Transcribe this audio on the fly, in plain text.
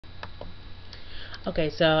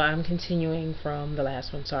Okay, so I'm continuing from the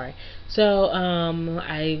last one. Sorry. So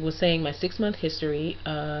I was saying my 6 month history.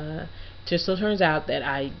 Just so turns out that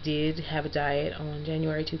I did have a diet on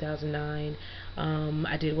January 2009.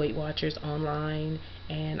 I did Weight Watchers online,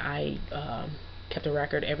 and I kept a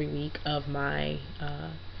record every week of my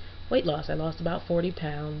weight loss. I lost about 40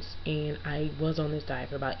 pounds, and I was on this diet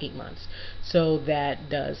for about 8 months. So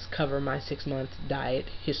that does cover my 6 month diet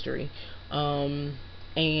history.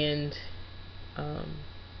 And um,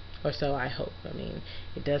 or so I hope. I mean,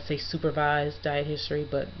 it does say supervised diet history,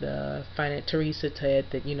 but the finance Teresa said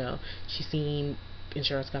that she's seen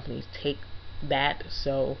insurance companies take that,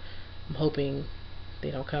 so I'm hoping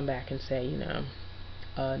they don't come back and say no,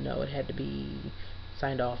 it had to be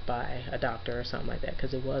signed off by a doctor or something like that,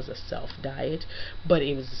 because it was a self diet, but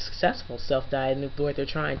it was a successful self diet, and if what they're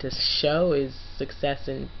trying to show is success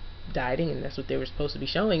in dieting, and that's what they were supposed to be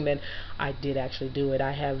showing, then I did actually do it.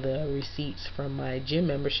 I have the receipts from my gym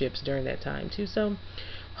memberships during that time too, so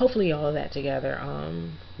hopefully all of that together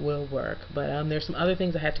will work. But there's some other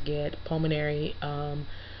things I had to get: pulmonary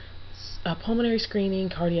screening,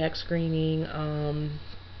 cardiac screening. I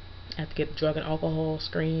have to get drug and alcohol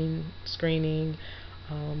screening,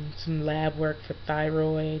 some lab work for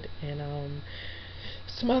thyroid, and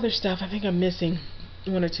some other stuff. I think I'm missing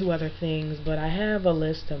one or two other things, but I have a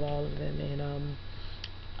list of all of them. And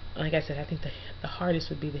like I said, I think the hardest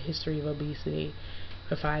would be the history of obesity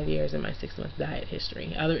for 5 years and my 6 month diet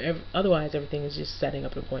history. Otherwise, everything is just setting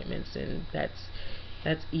up appointments, and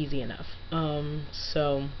that's easy enough.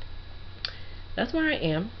 So that's where I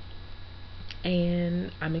am,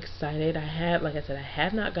 and I'm excited. Like I said, I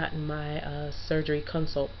have not gotten my surgery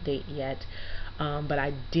consult date yet, but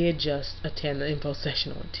I did just attend the info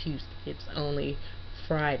session on Tuesday. It's only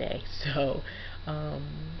Friday, so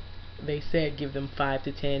they said give them 5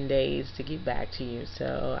 to 10 days to get back to you.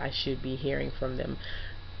 So I should be hearing from them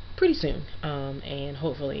pretty soon, and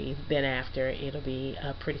hopefully then after it'll be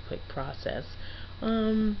a pretty quick process.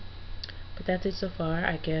 But that's it so far.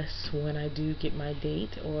 I guess when I do get my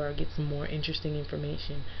date or get some more interesting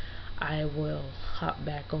information, I will hop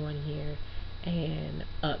back on here and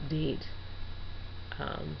update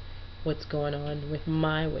um, what's going on with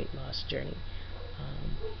my weight loss journey.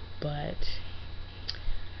 But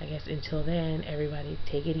I guess until then, everybody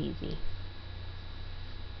take it easy.